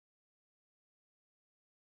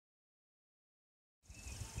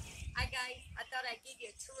Hi guys, I thought I'd give you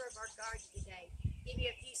a tour of our garden today. Give you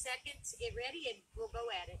a few seconds to get ready and we'll go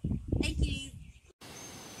at it. Thank you.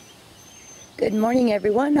 Good morning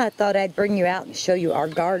everyone. I thought I'd bring you out and show you our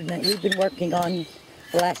garden that we've been working on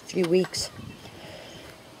the last few weeks.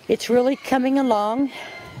 It's really coming along.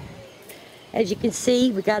 As you can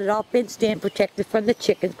see, we got it all fenced in, protected from the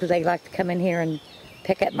chickens because they like to come in here and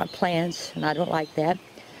peck at my plants and I don't like that.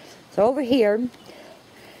 So over here,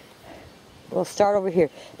 we'll start over here.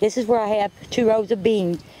 This is where I have 2 rows of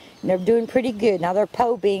beans, and they're doing pretty good. Now they're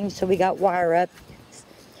pole beans, so we got wire up.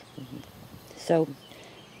 So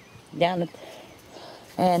down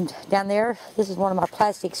there, this is one of my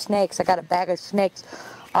plastic snakes. I got a bag of snakes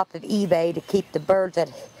off of eBay to keep the birds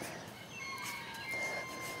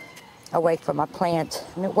away from my plant,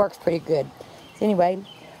 and it works pretty good. So anyway,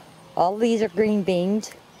 all these are green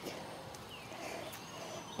beans.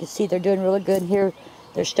 You can see they're doing really good here.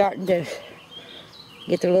 They're starting to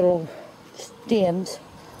get their little stems.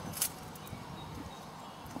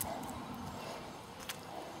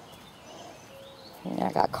 And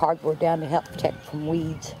I got cardboard down to help protect from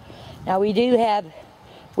weeds. Now we do have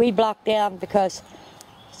weed block down because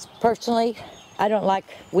personally I don't like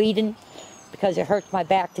weeding because it hurts my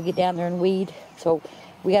back to get down there and weed. So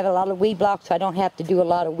we have a lot of weed blocks so I don't have to do a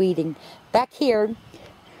lot of weeding. Back here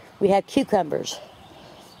we have cucumbers.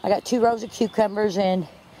 I got 2 rows of cucumbers and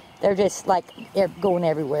they're just like they're going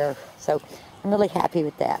everywhere. So I'm really happy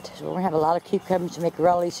with that. So we're gonna have a lot of cucumbers to make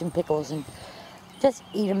rollies and pickles and just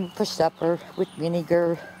eat them for supper with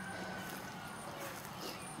vinegar.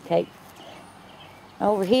 Okay.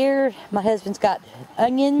 Over here, my husband's got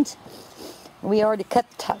onions. We already cut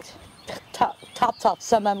the tops off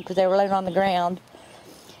some of them because they were laying on the ground.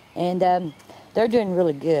 And they're doing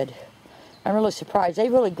really good. I'm really surprised. They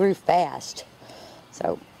really grew fast.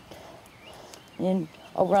 So, and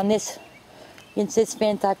over on this, against this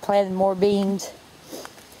fence, I planted more beans.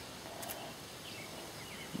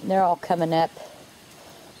 They're all coming up.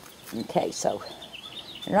 Okay, so,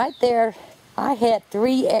 and right there, I had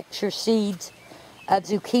 3 extra seeds of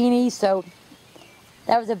zucchini, so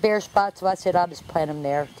that was a bare spot, so I said I'll just plant them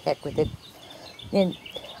there. Heck with it. And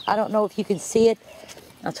I don't know if you can see it.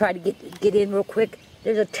 I'll try to get in real quick.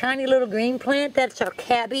 There's a tiny little green plant. That's our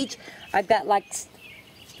cabbage. I've got like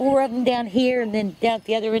 4 of them down here, and then down at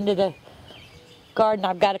the other end of the garden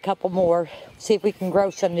I've got a couple more. See if we can grow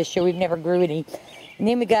some this year. We've never grew any. And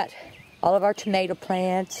then we got all of our tomato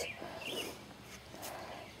plants.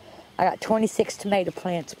 I got 26 tomato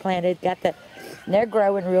plants planted. And they're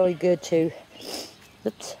growing really good too.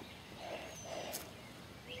 Oops.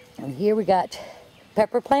 And here we got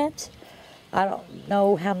pepper plants. I don't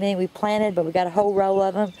know how many we planted, but we got a whole row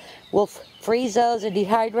of them. We'll freeze those and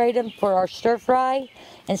dehydrate them for our stir fry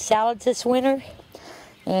and salads this winter.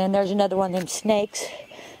 And there's another one of them snakes.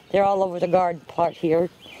 They're all over the garden part here.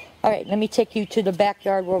 All right, let me take you to the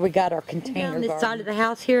backyard where we got our container garden. On this side of the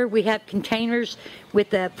house here, we have containers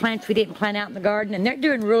with the plants we didn't plant out in the garden, and they're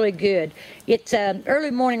doing really good. It's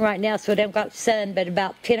early morning right now, so they haven't got sun, but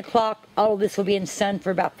about 10 o'clock, all of this will be in sun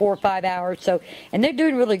for about 4 or 5 hours. So, and they're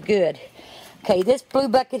doing really good. Okay, this blue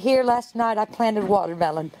bucket here, last night I planted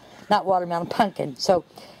pumpkin, so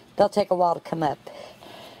they'll take a while to come up.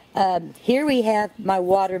 Here we have my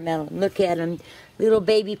watermelon. Look at them, little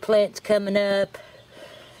baby plants coming up.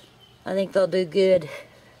 I think they'll do good.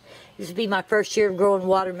 This will be my first year of growing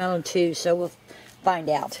watermelon too, so we'll find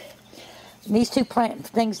out. And these 2 plant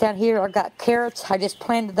things down here, I got carrots. I just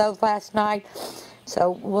planted those last night,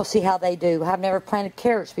 so we'll see how they do. I've never planted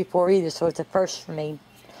carrots before either, so it's a first for me.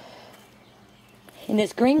 In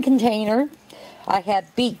this green container, I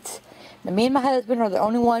have beets. Now, me and my husband are the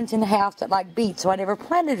only ones in the house that like beets, so I never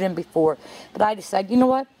planted them before. But I decided, you know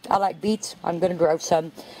what? I like beets. I'm going to grow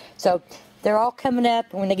some. So they're all coming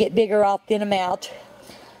up, and when they get bigger, I'll thin them out.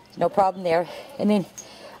 No problem there. And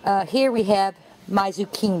then here we have my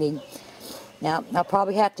zucchini. Now, I'll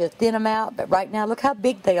probably have to thin them out, but right now, look how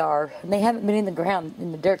big they are. And they haven't been in the ground,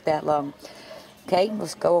 in the dirt that long. Okay,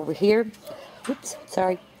 let's go over here. Oops,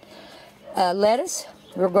 sorry. Lettuce.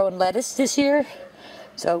 We're growing lettuce this year.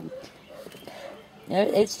 So,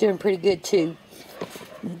 it's doing pretty good too.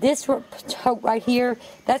 This tote right here,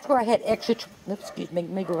 that's where I had extra, excuse me,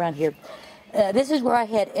 let me go around here. This is where I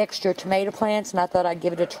had extra tomato plants, and I thought I'd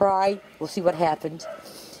give it a try. We'll see what happens.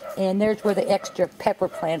 And there's where the extra pepper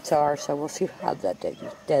plants are, so we'll see how that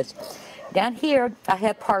does. Down here, I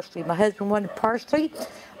have parsley. My husband wanted parsley.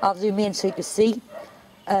 I'll zoom in so you can see.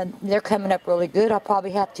 They're coming up really good. I'll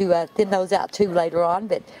probably have to thin those out too later on,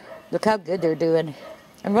 but look how good they're doing.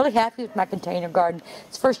 I'm really happy with my container garden.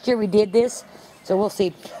 It's the first year we did this, so we'll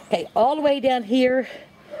see. Okay, all the way down here,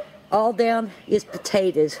 all down is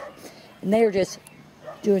potatoes. And they're just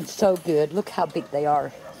doing so good. Look how big they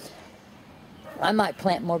are. I might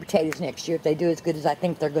plant more potatoes next year if they do as good as I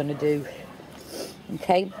think they're going to do.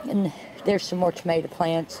 Okay, and there's some more tomato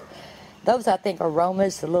plants. Those I think are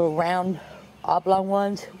Romas, the little round oblong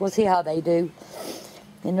ones. We'll see how they do.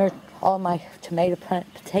 And there's all my potato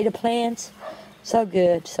plants. So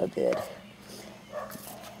good, so good.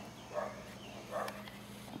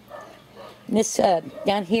 And this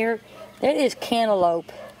down here, that is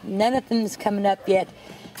cantaloupe. None of them is coming up yet,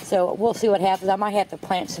 so we'll see what happens. I might have to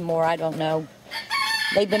plant some more, I don't know.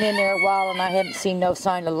 They've been in there a while and I haven't seen no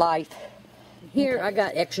sign of life. Here I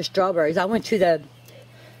got extra strawberries. I went to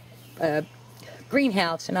the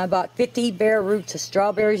greenhouse and I bought 50 bare roots of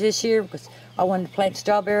strawberries this year because I wanted to plant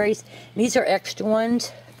strawberries. And these are extra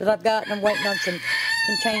ones that I've got, and I'm waiting on some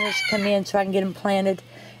containers to come in so I can get them planted.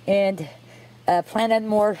 And planted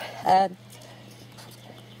more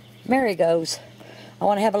marigolds. I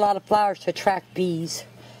want to have a lot of flowers to attract bees.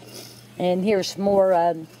 And here's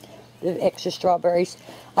more the extra strawberries.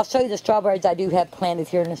 I'll show you the strawberries I do have planted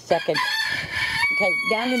here in a second. Okay,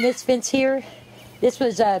 down in this fence here, this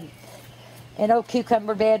was an old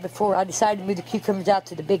cucumber bed before I decided to move the cucumbers out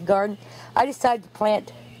to the big garden. I decided to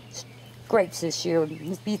plant grapes this year. This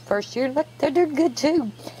will be the first year. Look, they're doing good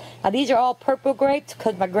too. Now these are all purple grapes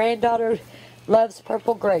because my granddaughter loves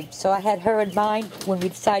purple grapes. So I had her in mind when we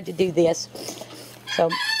decided to do this. So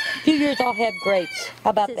a few years I'll have grapes.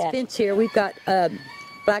 How about that? This fence here, we've got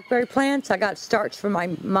blackberry plants. I got starts from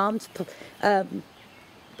my mom's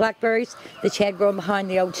blackberries that she had growing behind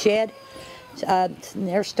the old shed.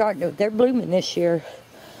 They're blooming this year.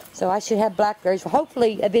 So I should have blackberries. Well,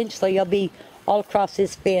 hopefully, eventually, they'll be all across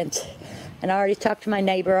this fence. And I already talked to my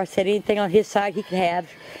neighbor. I said anything on his side he could have.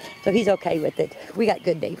 So he's okay with it. We got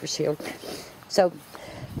good neighbors here. So,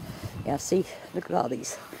 yeah, see, look at all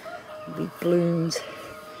these big blooms.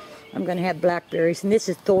 I'm going to have blackberries. And this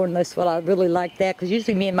is thornless. Well, I really like that because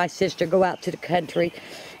usually me and my sister go out to the country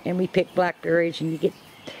and we pick blackberries, and you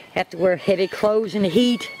have to wear heavy clothes in the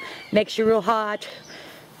heat. Makes you real hot.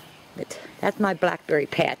 But that's my blackberry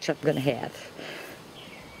patch I'm going to have.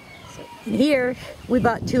 So here, we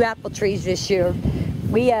bought 2 apple trees this year.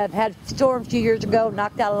 We had a storm a few years ago,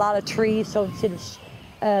 knocked out a lot of trees, so instead of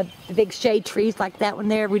the big shade trees like that one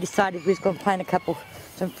there, we decided we was going to plant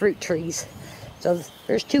some fruit trees. So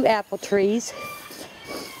there's 2 apple trees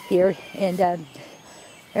here, and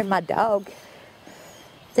there's my dog.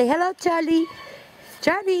 Say hello, Charlie.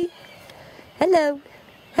 Charlie. Hello.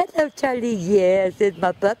 Hello, Charlie. Yes, it's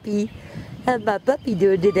my puppy. How's my puppy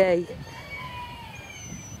doing today?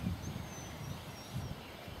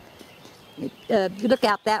 You look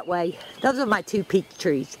out that way. Those are my 2 peach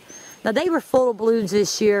trees. Now, they were full of blooms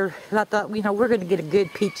this year. And I thought, you know, we're going to get a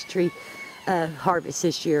good peach tree harvest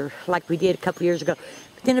this year, like we did a couple years ago.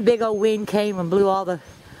 But then a big old wind came and blew all the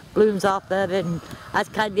blooms off of it, and I was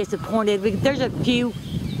kind of disappointed. There's a few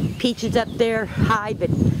peaches up there high, but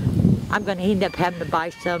I'm going to end up having to buy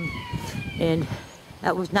some, and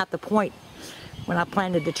that was not the point when I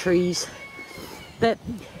planted the trees. But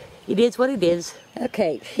it is what it is.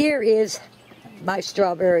 Okay, here is my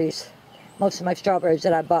strawberries. Most of my strawberries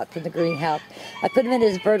that I bought from the greenhouse. I put them in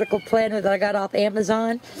this vertical planter that I got off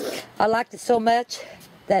Amazon. I liked it so much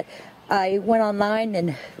that I went online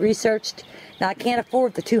and researched. Now I can't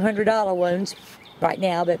afford the $200 ones right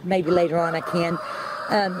now, but maybe later on I can.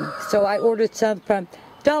 So I ordered some from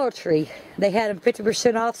Dollar Tree. They had them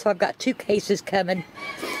 50% off, so I've got 2 cases coming.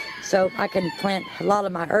 So I can plant a lot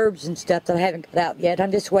of my herbs and stuff that I haven't got out yet.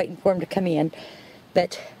 I'm just waiting for them to come in.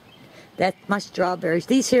 But that's my strawberries.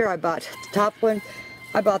 These here I bought. The top one,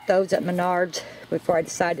 I bought those at Menards before I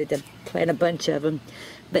decided to plant a bunch of them.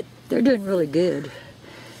 But they're doing really good.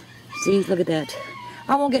 See, look at that.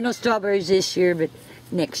 I won't get no strawberries this year, but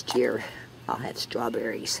next year I'll have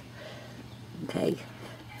strawberries. Okay.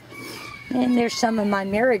 And there's some of my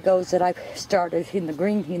marigolds that I started in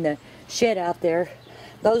the shed out there.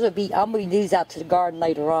 Those will be, I'm going to use out to the garden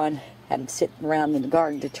later on. Have them sitting around in the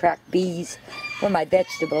garden to attract bees for my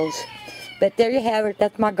vegetables. But there you have it.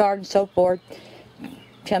 That's my garden so far.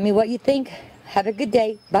 Tell me what you think. Have a good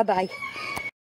day. Bye-bye.